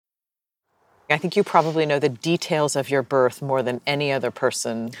I think you probably know the details of your birth more than any other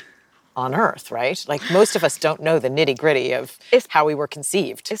person on earth, right? Like most of us don't know the nitty-gritty of how we were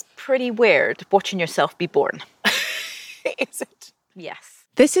conceived. It's pretty weird watching yourself be born. Is it? Yes.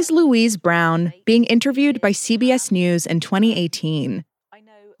 This is Louise Brown being interviewed by CBS News in 2018.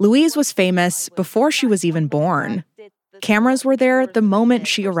 Louise was famous before she was even born. Cameras were there the moment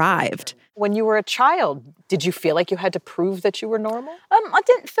she arrived. When you were a child, did you feel like you had to prove that you were normal? I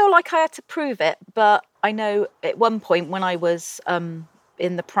didn't feel like I had to prove it, but I know at one point when I was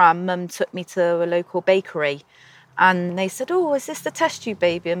in the pram, Mum took me to a local bakery and they said, "Oh, is this the test tube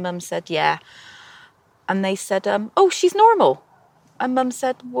baby?" And Mum said, "Yeah." And they said, "Oh, she's normal." And Mum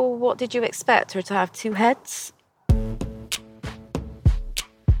said, "Well, what did you expect her to have, 2 heads?"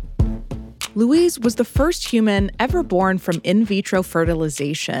 Louise was the first human ever born from in vitro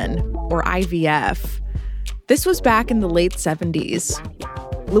fertilization, or IVF. This was back in the late 70s.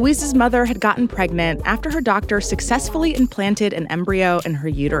 Louise's mother had gotten pregnant after her doctor successfully implanted an embryo in her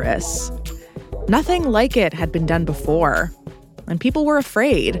uterus. Nothing like it had been done before, and people were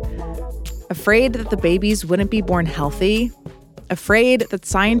afraid. Afraid that the babies wouldn't be born healthy. Afraid that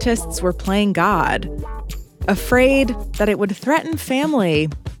scientists were playing God. Afraid that it would threaten family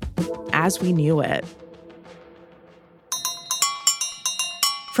as we knew it.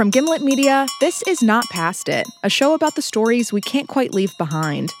 From Gimlet Media, this is Not Past It, a show about the stories we can't quite leave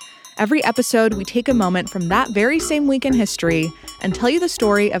behind. Every episode, we take a moment from that very same week in history and tell you the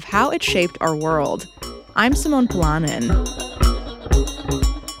story of how it shaped our world. I'm Simone Polanin.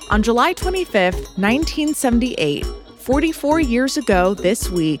 On July 25th, 1978, 44 years ago this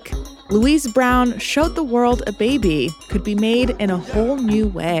week, Louise Brown showed the world a baby could be made in a whole new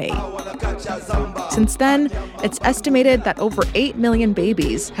way. Since then, it's estimated that over 8 million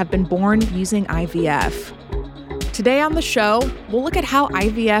babies have been born using IVF. Today on the show, we'll look at how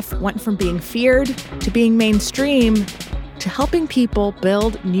IVF went from being feared to being mainstream to helping people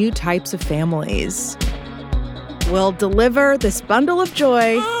build new types of families. We'll deliver this bundle of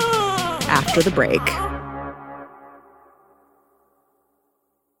joy after the break.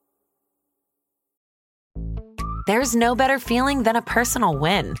 There's no better feeling than a personal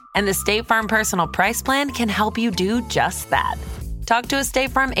win, and the State Farm Personal Price Plan can help you do just that. Talk to a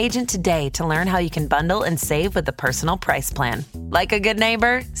State Farm agent today to learn how you can bundle and save with the Personal Price Plan. Like a good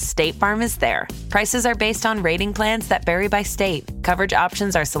neighbor, State Farm is there. Prices are based on rating plans that vary by state. Coverage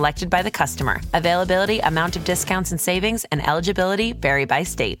options are selected by the customer. Availability, amount of discounts and savings, and eligibility vary by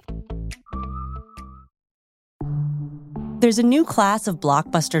state. There's a new class of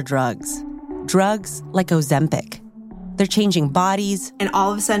blockbuster drugs. Drugs like Ozempic. They're changing bodies. And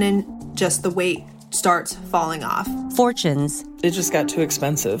all of a sudden, just the weight starts falling off. Fortunes. It just got too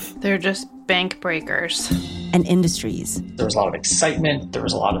expensive. They're just bank breakers. And industries. There was a lot of excitement. There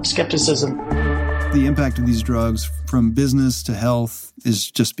was a lot of skepticism. The impact of these drugs from business to health is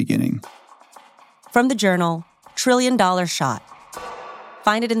just beginning. From the Journal, $1 Trillion Shot.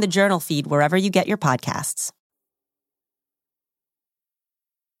 Find it in the Journal feed wherever you get your podcasts.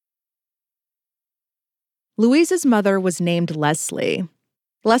 Louise's mother was named Leslie.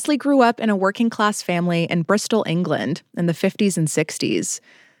 Leslie grew up in a working-class family in Bristol, England, in the 50s and 60s.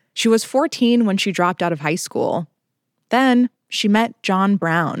 She was 14 when she dropped out of high school. Then she met John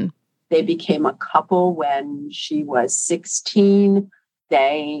Brown. They became a couple when she was 16.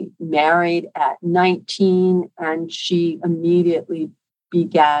 They married at 19, and she immediately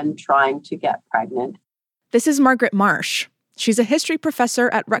began trying to get pregnant. This is Margaret Marsh. She's a history professor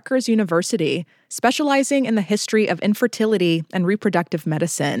at Rutgers University, specializing in the history of infertility and reproductive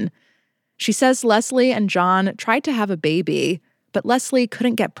medicine. She says Leslie and John tried to have a baby, but Leslie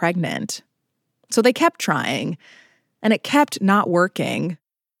couldn't get pregnant. So they kept trying, and it kept not working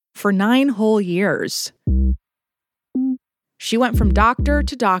for 9 whole years. She went from doctor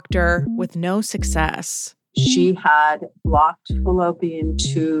to doctor with no success. She had blocked fallopian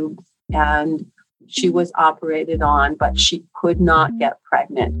tubes, and she was operated on, but she could not get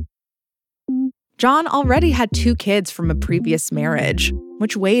pregnant. John already had 2 kids from a previous marriage,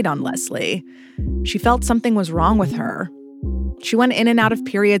 which weighed on Leslie. She felt something was wrong with her. She went in and out of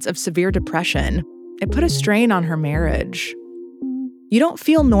periods of severe depression. It put a strain on her marriage. "You don't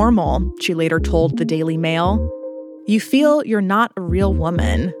feel normal," she later told the Daily Mail. "You feel you're not a real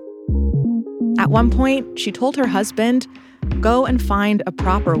woman." At one point, she told her husband, "Go and find a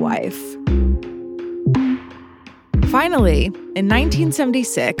proper wife." Finally, in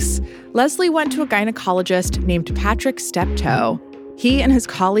 1976, Leslie went to a gynecologist named Patrick Steptoe. He and his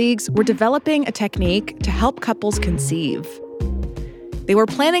colleagues were developing a technique to help couples conceive. They were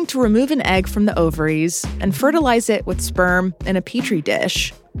planning to remove an egg from the ovaries and fertilize it with sperm in a petri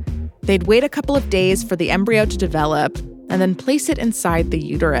dish. They'd wait a couple of days for the embryo to develop and then place it inside the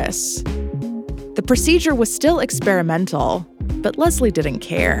uterus. The procedure was still experimental, but Leslie didn't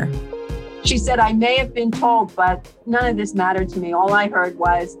care. She said, I may have been told, but none of this mattered to me. All I heard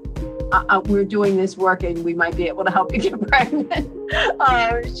was, we're doing this work and we might be able to help you get pregnant.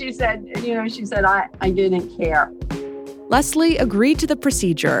 She said, I didn't care. Leslie agreed to the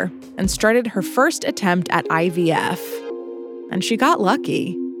procedure and started her first attempt at IVF. And she got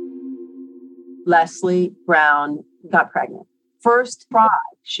lucky. Leslie Brown got pregnant. First try,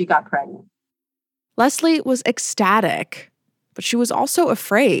 she got pregnant. Leslie was ecstatic, but she was also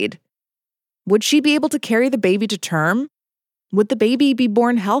afraid. Would she be able to carry the baby to term? Would the baby be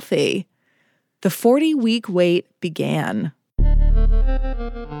born healthy? The 40-week wait began.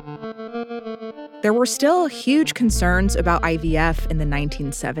 There were still huge concerns about IVF in the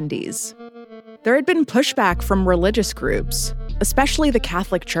 1970s. There had been pushback from religious groups, especially the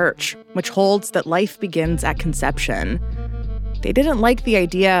Catholic Church, which holds that life begins at conception. They didn't like the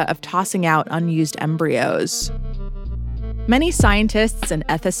idea of tossing out unused embryos. Many scientists and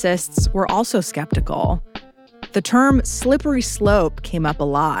ethicists were also skeptical. The term slippery slope came up a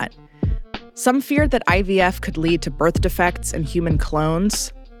lot. Some feared that IVF could lead to birth defects in human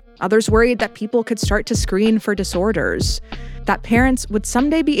clones. Others worried that people could start to screen for disorders, that parents would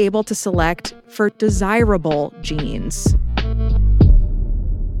someday be able to select for desirable genes.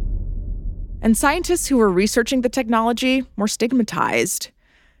 And scientists who were researching the technology were stigmatized.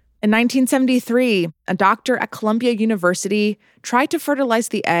 In 1973, a doctor at Columbia University tried to fertilize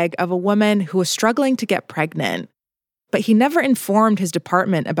the egg of a woman who was struggling to get pregnant, but he never informed his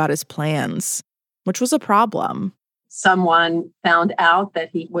department about his plans, which was a problem. Someone found out that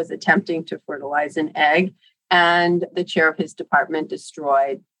he was attempting to fertilize an egg, and the chair of his department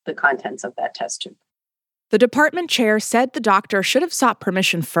destroyed the contents of that test tube. The department chair said the doctor should have sought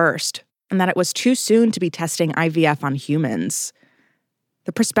permission first, and that it was too soon to be testing IVF on humans.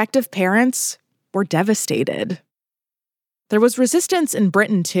 The prospective parents were devastated. There was resistance in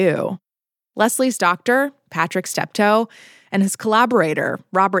Britain, too. Leslie's doctor, Patrick Steptoe, and his collaborator,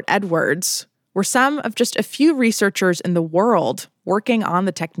 Robert Edwards, were some of just a few researchers in the world working on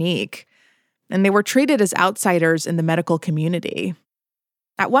the technique, and they were treated as outsiders in the medical community.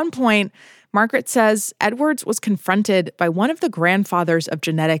 At one point, Margaret says Edwards was confronted by one of the grandfathers of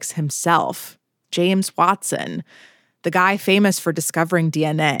genetics himself, James Watson, the guy famous for discovering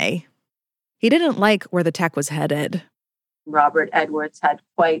DNA. He didn't like where the tech was headed. Robert Edwards had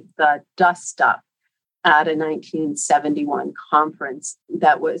quite the dust-up at a 1971 conference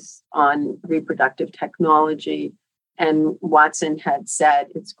that was on reproductive technology. And Watson had said,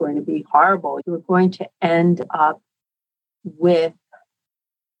 it's going to be horrible. You're going to end up with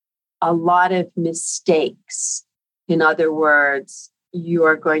a lot of mistakes. In other words, you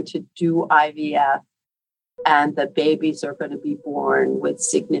are going to do IVF and the babies are going to be born with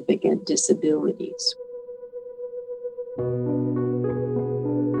significant disabilities.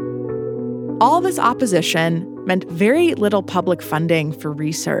 All this opposition meant very little public funding for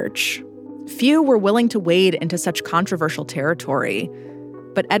research. Few were willing to wade into such controversial territory.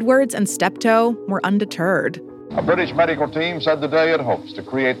 But Edwards and Steptoe were undeterred. A British medical team said today it hopes to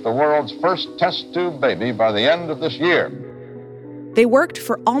create the world's first test tube baby by the end of this year. They worked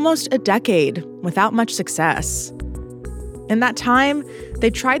for almost a decade without much success. In that time, they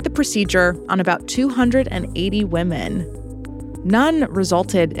tried the procedure on about 280 women. None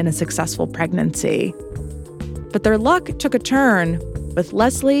resulted in a successful pregnancy. But their luck took a turn with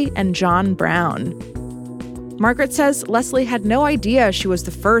Leslie and John Brown. Margaret says Leslie had no idea she was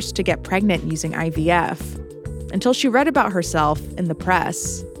the first to get pregnant using IVF until she read about herself in the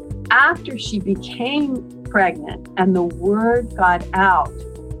press. After she became pregnant and the word got out,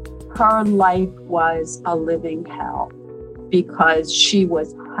 her life was a living hell because she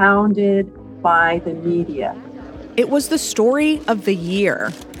was hounded by the media. It was the story of the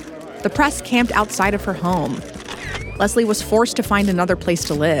year. The press camped outside of her home. Leslie was forced to find another place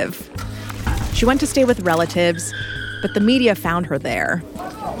to live. She went to stay with relatives, but the media found her there.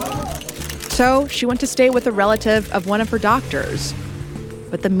 So she went to stay with a relative of one of her doctors,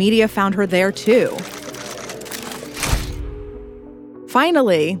 but the media found her there too.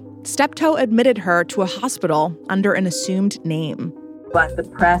 Finally, Steptoe admitted her to a hospital under an assumed name. But the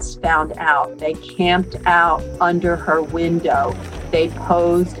press found out. They camped out under her window. They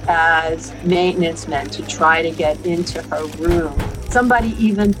posed as maintenance men to try to get into her room. Somebody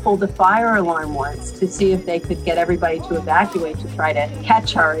even pulled a fire alarm once to see if they could get everybody to evacuate to try to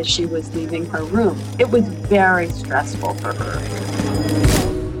catch her as she was leaving her room. It was very stressful for her.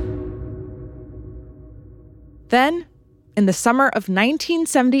 Then In the summer of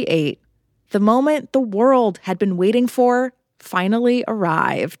 1978, the moment the world had been waiting for finally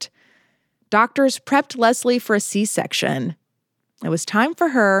arrived. Doctors prepped Leslie for a C-section. It was time for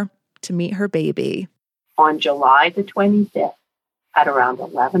her to meet her baby. On July the 25th, at around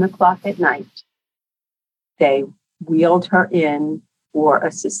 11 o'clock at night, they wheeled her in for a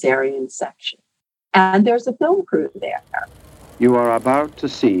cesarean section. And there's a film crew there. You are about to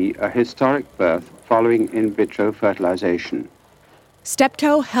see a historic birth following in vitro fertilization.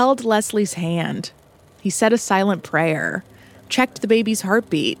 Steptoe held Leslie's hand. He said a silent prayer, checked the baby's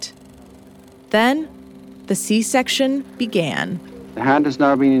heartbeat. Then, the C-section began. The hand has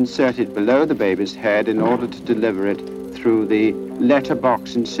now been inserted below the baby's head in order to deliver it through the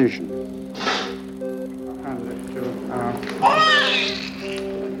letterbox incision.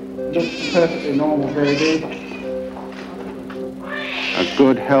 Just perfectly normal baby. A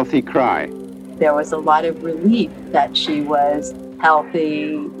good, healthy cry. There was a lot of relief that she was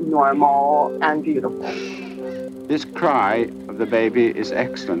healthy, normal, and beautiful. This cry of the baby is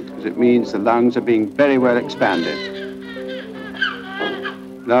excellent because it means the lungs are being very well expanded.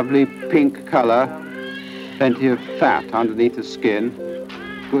 Lovely pink color, plenty of fat underneath the skin,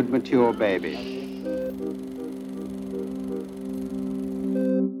 good mature baby.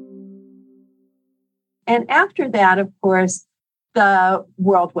 And after that, of course, the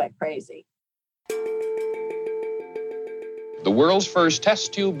world went crazy. The world's first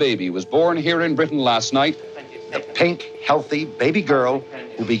test tube baby was born here in Britain last night. A pink, healthy baby girl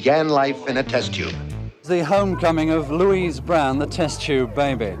who began life in a test tube. The homecoming of Louise Brown, the test tube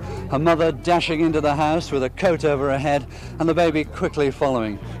baby. Her mother dashing into the house with a coat over her head and the baby quickly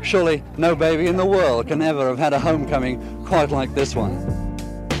following. Surely no baby in the world can ever have had a homecoming quite like this one.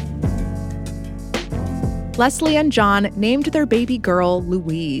 Leslie and John named their baby girl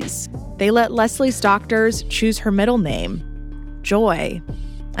Louise. They let Leslie's doctors choose her middle name, Joy.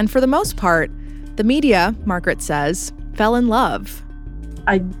 And for the most part, the media, Margaret says, fell in love.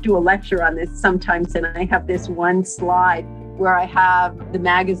 I do a lecture on this sometimes, and I have this one slide where I have the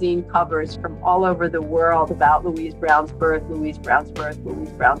magazine covers from all over the world about Louise Brown's birth, Louise Brown's birth, Louise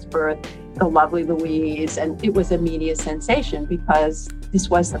Brown's birth, the lovely Louise. And it was a media sensation because this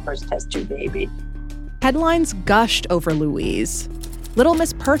was the first test tube baby. Headlines gushed over Louise. Little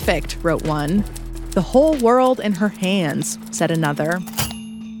Miss Perfect, wrote one. The whole world in her hands, said another.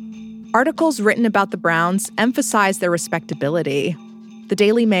 Articles written about the Browns emphasized their respectability. The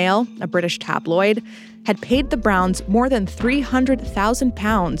Daily Mail, a British tabloid, had paid the Browns more than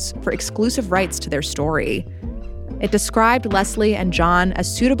 £300,000 for exclusive rights to their story. It described Leslie and John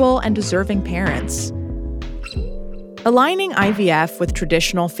as suitable and deserving parents. Aligning IVF with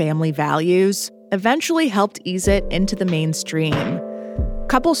traditional family values eventually helped ease it into the mainstream.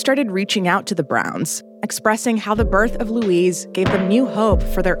 Couples started reaching out to the Browns, expressing how the birth of Louise gave them new hope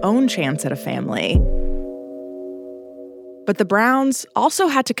for their own chance at a family. But the Browns also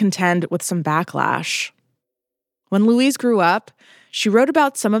had to contend with some backlash. When Louise grew up, she wrote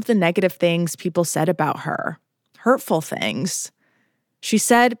about some of the negative things people said about her, hurtful things. She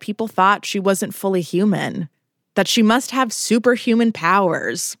said people thought she wasn't fully human, that she must have superhuman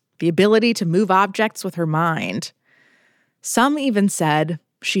powers, the ability to move objects with her mind. Some even said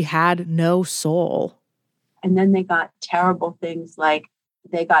she had no soul. And then they got terrible things like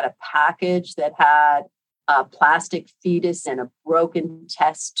they got a package that had a plastic fetus and a broken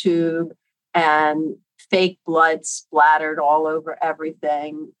test tube and fake blood splattered all over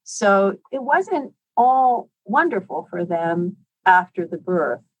everything. So it wasn't all wonderful for them after the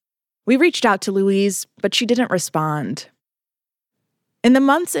birth. We reached out to Louise, but she didn't respond. In the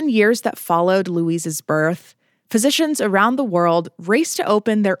months and years that followed Louise's birth, physicians around the world raced to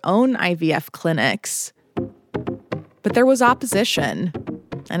open their own IVF clinics. But there was opposition.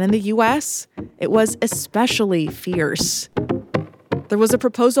 And in the U.S., it was especially fierce. There was a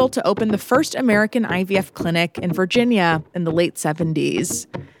proposal to open the first American IVF clinic in Virginia in the late 70s.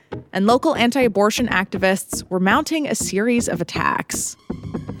 And local anti-abortion activists were mounting a series of attacks.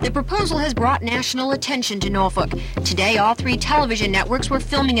 The proposal has brought national attention to Norfolk. Today, all 3 television networks were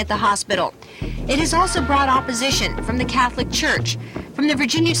filming at the hospital. It has also brought opposition from the Catholic Church, from the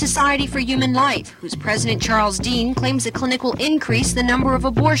Virginia Society for Human Life, whose president Charles Dean claims the clinic will increase the number of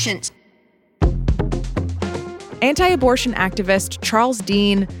abortions. Anti-abortion activist Charles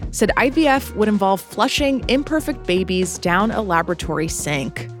Dean said IVF would involve flushing imperfect babies down a laboratory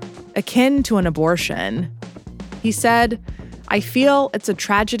sink, akin to an abortion. He said, "I feel it's a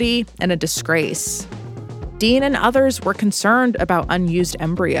tragedy and a disgrace." Dean and others were concerned about unused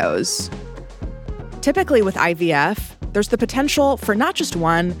embryos. Typically with IVF, there's the potential for not just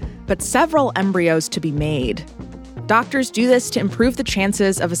one, but several embryos to be made. Doctors do this to improve the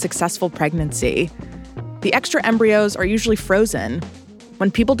chances of a successful pregnancy. The extra embryos are usually frozen.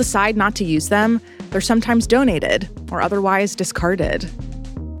 When people decide not to use them, they're sometimes donated or otherwise discarded.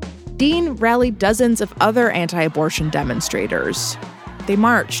 Dean rallied dozens of other anti-abortion demonstrators. They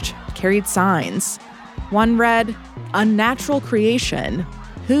marched, carried signs. One read, "Unnatural creation.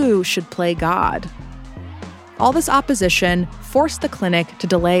 Who should play God?" All this opposition forced the clinic to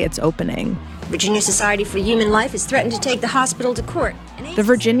delay its opening. Virginia Society for Human Life has threatened to take the hospital to court. The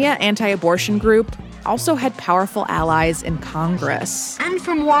Virginia anti-abortion group also had powerful allies in Congress. And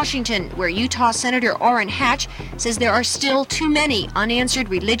from Washington, where Utah Senator Orrin Hatch says there are still too many unanswered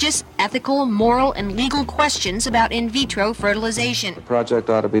religious, ethical, moral, and legal questions about in vitro fertilization. The project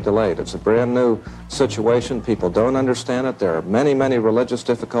ought to be delayed. It's a brand new situation. People don't understand it. There are many, many religious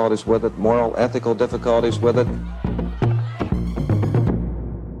difficulties with it, moral, ethical difficulties with it.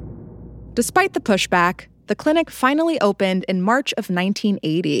 Despite the pushback, the clinic finally opened in March of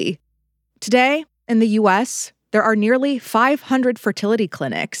 1980. Today, in the U.S., there are nearly 500 fertility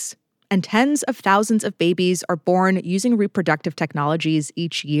clinics, and tens of thousands of babies are born using reproductive technologies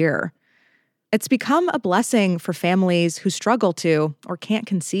each year. It's become a blessing for families who struggle to or can't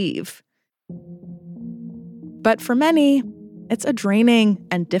conceive. But for many, it's a draining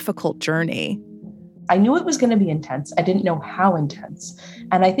and difficult journey. I knew it was going to be intense. I didn't know how intense.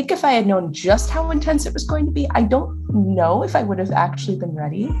 And I think if I had known just how intense it was going to be, I don't know if I would have actually been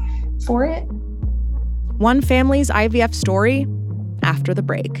ready for it. One family's IVF story after the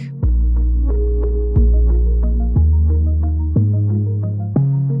break.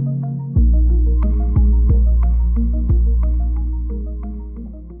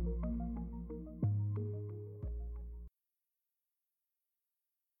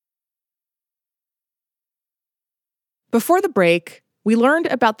 Before the break, we learned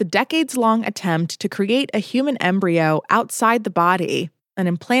about the decades-long attempt to create a human embryo outside the body and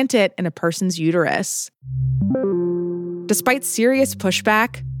implant it in a person's uterus. Despite serious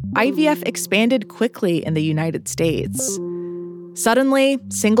pushback, IVF expanded quickly in the United States. Suddenly,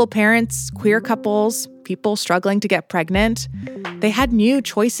 single parents, queer couples, people struggling to get pregnant, they had new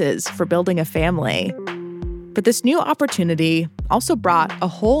choices for building a family. But this new opportunity also brought a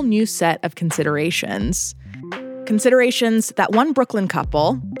whole new set of considerations. Considerations that one Brooklyn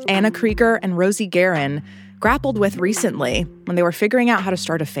couple, Anna Krieger and Rosie Guerin, grappled with recently when they were figuring out how to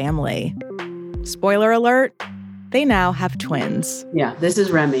start a family. Spoiler alert, they now have twins. Yeah, this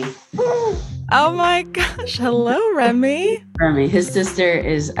is Remy. Oh my gosh, hello, Remy. Remy, his sister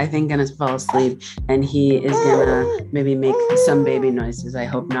is, I think, gonna fall asleep, and he is gonna maybe make some baby noises. I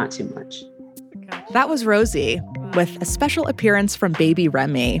hope not too much. That was Rosie, with a special appearance from baby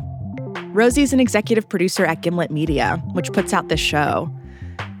Remy. Rosie's an executive producer at Gimlet Media, which puts out this show.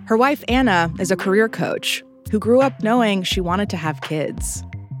 Her wife, Anna, is a career coach who grew up knowing she wanted to have kids.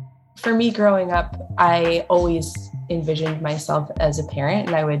 For me growing up, I always envisioned myself as a parent,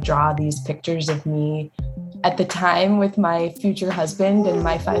 and I would draw these pictures of me at the time with my future husband and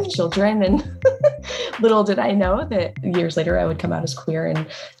my 5 children. And little did I know that years later I would come out as queer and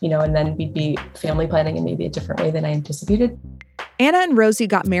then we'd be family planning in maybe a different way than I anticipated. Anna and Rosie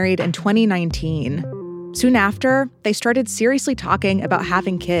got married in 2019. Soon after, they started seriously talking about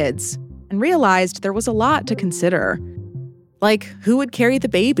having kids and realized there was a lot to consider. Like, who would carry the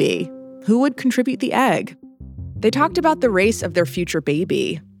baby? Who would contribute the egg? They talked about the race of their future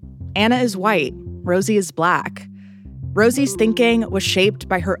baby. Anna is white, Rosie is black. Rosie's thinking was shaped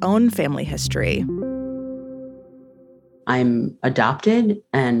by her own family history. I'm adopted,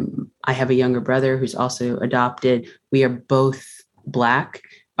 and I have a younger brother who's also adopted. We are both Black.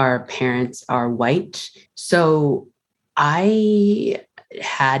 Our parents are white. So I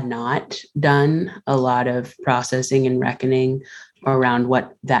had not done a lot of processing and reckoning around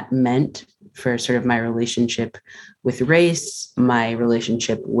what that meant for sort of my relationship with race, my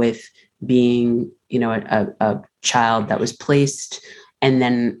relationship with being, a child that was placed, and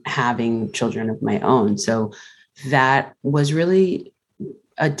then having children of my own. So that was really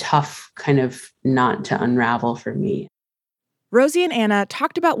a tough kind of knot to unravel for me. Rosie and Anna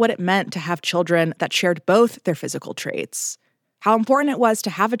talked about what it meant to have children that shared both their physical traits, how important it was to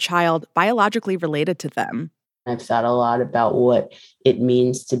have a child biologically related to them. I've thought a lot about what it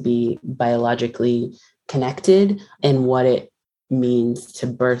means to be biologically connected and what it means to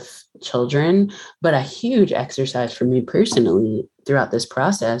birth children. But a huge exercise for me personally throughout this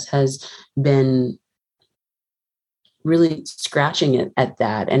process has been really scratching it at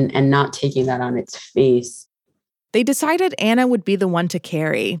that and not taking that on its face. They decided Anna would be the one to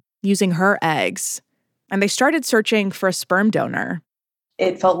carry, using her eggs, and they started searching for a sperm donor.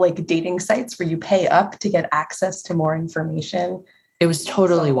 It felt like dating sites where you pay up to get access to more information. It was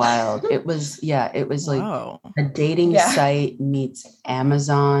totally wild. It was like a dating site meets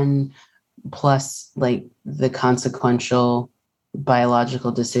Amazon plus like the consequential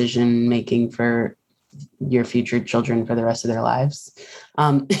biological decision making for your future children for the rest of their lives.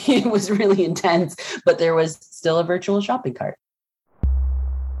 It was really intense, but there was still a virtual shopping cart.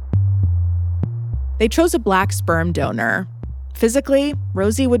 They chose a Black sperm donor. Physically,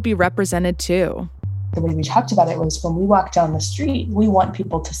 Rosie would be represented too. The way we talked about it was when we walk down the street, we want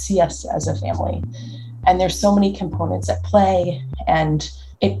people to see us as a family. And there's so many components at play. And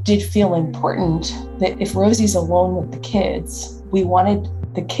it did feel important that if Rosie's alone with the kids, we wanted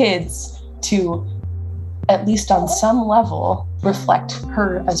the kids to, at least on some level, reflect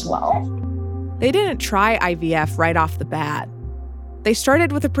her as well. They didn't try IVF right off the bat. They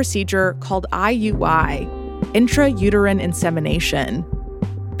started with a procedure called IUI, intrauterine insemination,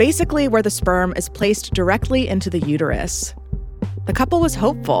 basically where the sperm is placed directly into the uterus. The couple was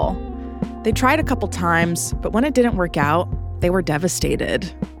hopeful. They tried a couple times, but when it didn't work out, they were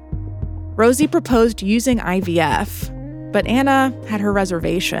devastated. Rosie proposed using IVF, but Anna had her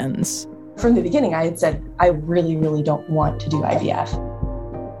reservations. From the beginning, I had said, I really, really don't want to do IVF.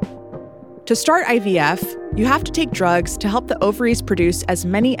 To start IVF, you have to take drugs to help the ovaries produce as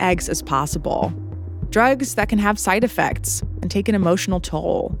many eggs as possible. Drugs that can have side effects and take an emotional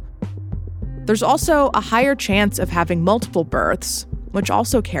toll. There's also a higher chance of having multiple births, which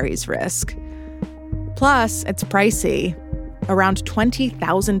also carries risk. Plus, it's pricey, around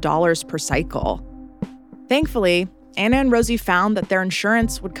 $20,000 per cycle. Thankfully, Anna and Rosie found that their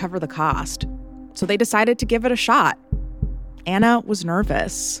insurance would cover the cost, so they decided to give it a shot. Anna was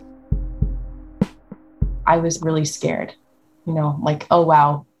nervous. I was really scared, like, oh,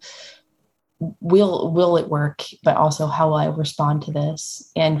 wow. Will it work? But also, how will I respond to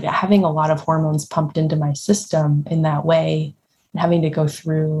this? And having a lot of hormones pumped into my system in that way, and having to go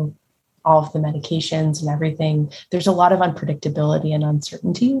through all of the medications and everything, there's a lot of unpredictability and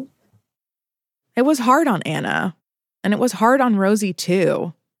uncertainty. It was hard on Anna, and it was hard on Rosie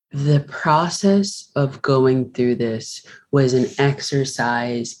too. The process of going through this was an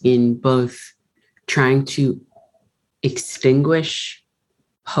exercise in both trying to extinguish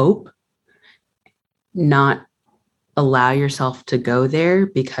hope, not allow yourself to go there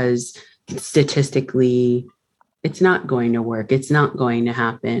because statistically, it's not going to work. It's not going to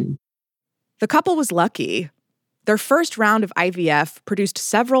happen. The couple was lucky. Their first round of IVF produced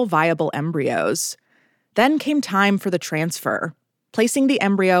several viable embryos. Then came time for the transfer, placing the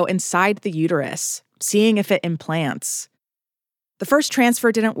embryo inside the uterus, seeing if it implants. The first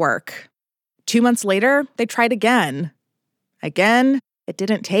transfer didn't work. 2 months later, they tried again. Again, it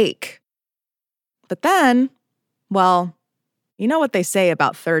didn't take. But then, well, you know what they say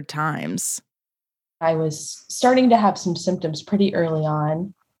about third times. I was starting to have some symptoms pretty early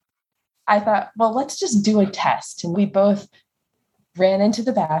on. I thought, well, let's just do a test. And we both ran into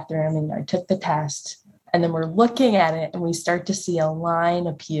the bathroom and I took the test. And then we're looking at it and we start to see a line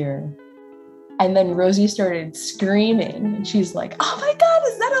appear. And then Rosie started screaming and she's like, oh my God,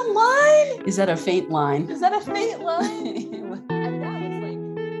 is that a line? Is that a faint line? Is that a faint line?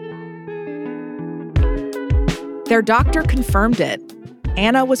 Their doctor confirmed it.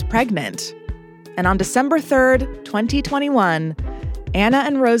 Anna was pregnant. And on December 3rd, 2021, Anna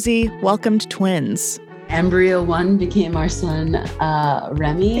and Rosie welcomed twins. Embryo 1 became our son,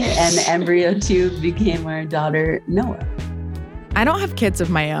 Remy, and embryo 2 became our daughter, Noah. I don't have kids of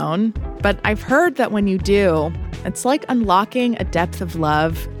my own, but I've heard that when you do, it's like unlocking a depth of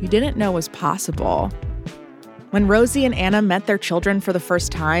love you didn't know was possible. When Rosie and Anna met their children for the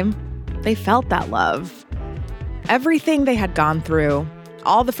first time, they felt that love. Everything they had gone through,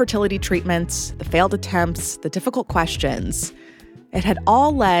 all the fertility treatments, the failed attempts, the difficult questions, it had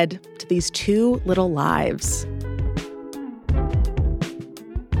all led to these two little lives.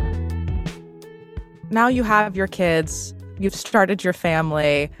 Now you have your kids, you've started your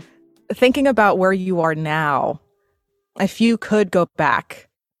family. Thinking about where you are now, if you could go back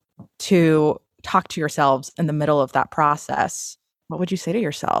to talk to yourselves in the middle of that process, what would you say to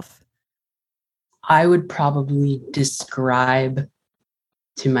yourself? I would probably describe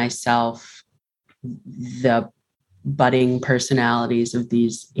to myself the budding personalities of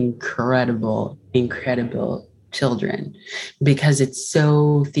these incredible, incredible children, because it's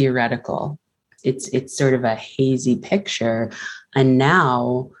so theoretical. It's sort of a hazy picture. And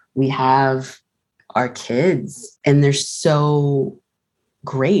now we have our kids and they're so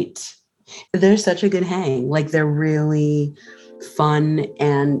great. They're such a good hang. Like they're really fun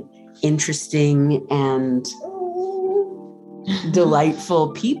and interesting and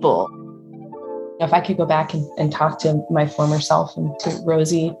delightful people. If I could go back and talk to my former self and to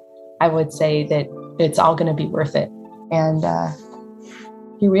Rosie, I would say that it's all going to be worth it. And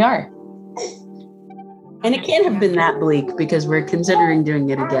here we are. And it can't have been that bleak because we're considering doing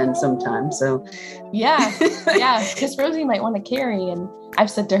it again sometime. So yeah, because Rosie might want to carry, and I've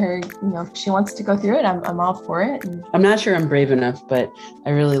said to her, if she wants to go through it, I'm all for it. And I'm not sure I'm brave enough, but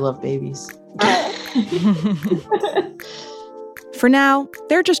I really love babies. For now,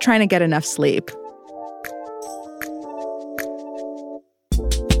 they're just trying to get enough sleep.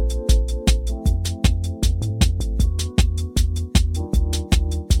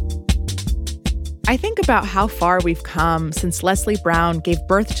 I think about how far we've come since Leslie Brown gave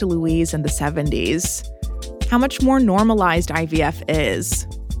birth to Louise in the 70s, how much more normalized IVF is,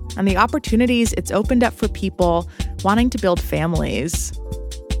 and the opportunities it's opened up for people wanting to build families.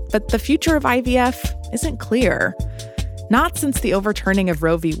 But the future of IVF isn't clear, not since the overturning of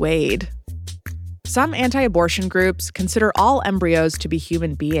Roe v. Wade. Some anti-abortion groups consider all embryos to be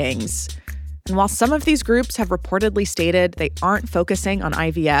human beings. And while some of these groups have reportedly stated they aren't focusing on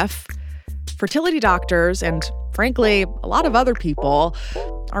IVF, fertility doctors and, frankly, a lot of other people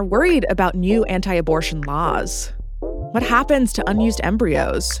are worried about new anti-abortion laws. What happens to unused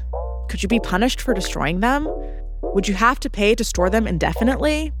embryos? Could you be punished for destroying them? Would you have to pay to store them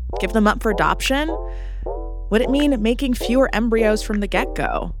indefinitely? Give them up for adoption? Would it mean making fewer embryos from the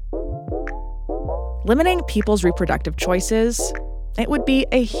get-go? Limiting people's reproductive choices, it would be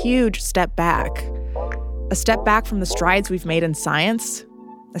a huge step back. A step back from the strides we've made in science,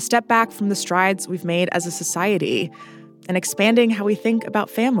 a step back from the strides we've made as a society, and expanding how we think about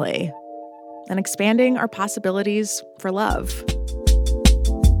family, and expanding our possibilities for love.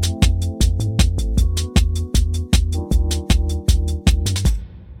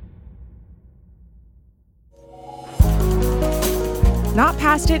 Not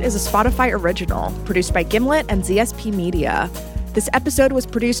Past It is a Spotify original, produced by Gimlet and ZSP Media. This episode was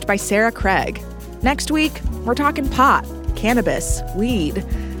produced by Sarah Craig. Next week, we're talking pot, cannabis, weed,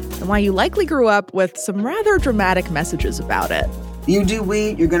 and why you likely grew up with some rather dramatic messages about it. You do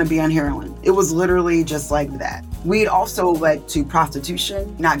weed, you're going to be on heroin. It was literally just like that. Weed also led to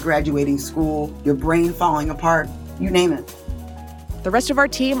prostitution, not graduating school, your brain falling apart, you name it. The rest of our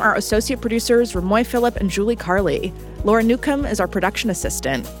team are associate producers Ramoy Phillip and Julie Carley. Laura Newcomb is our production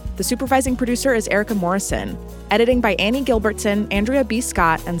assistant. The supervising producer is Erica Morrison. Editing by Annie Gilbertson, Andrea B.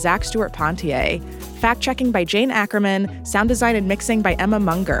 Scott, and Zach Stewart-Pontier. Fact-checking by Jane Ackerman. Sound design and mixing by Emma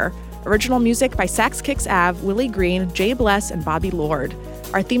Munger. Original music by Sax Kicks Ave, Willie Green, Jay Bless, and Bobby Lord.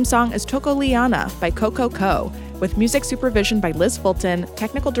 Our theme song is Toko Liana by Coco Co, with music supervision by Liz Fulton,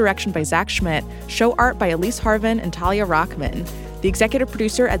 technical direction by Zach Schmidt, show art by Elise Harvin and Talia Rockman. The executive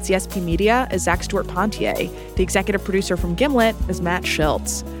producer at ZSP Media is Zach Stewart-Pontier. The executive producer from Gimlet is Matt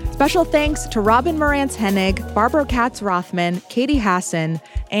Schiltz. Special thanks to Robin Morantz-Hennig, Barbara Katz-Rothman, Katie Hassan,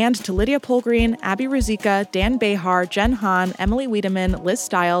 and to Lydia Polgreen, Abby Ruzicka, Dan Behar, Jen Hahn, Emily Wiedemann, Liz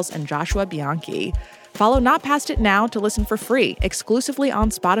Stiles, and Joshua Bianchi. Follow Not Past It now to listen for free, exclusively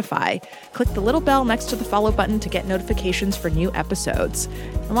on Spotify. Click the little bell next to the follow button to get notifications for new episodes.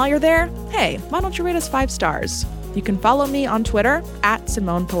 And while you're there, hey, why don't you rate us 5 stars? You can follow me on Twitter at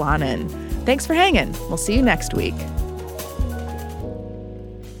Simone Polanen. Thanks for hanging. We'll see you next week.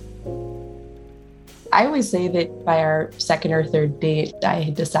 I always say that by our second or third date, I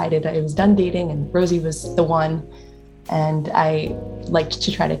had decided I was done dating and Rosie was the one. And I liked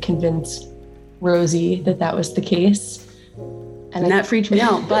to try to convince Rosie that that was the case. And that freaked me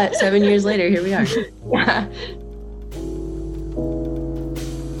out, but 7 years later, here we are. Yeah.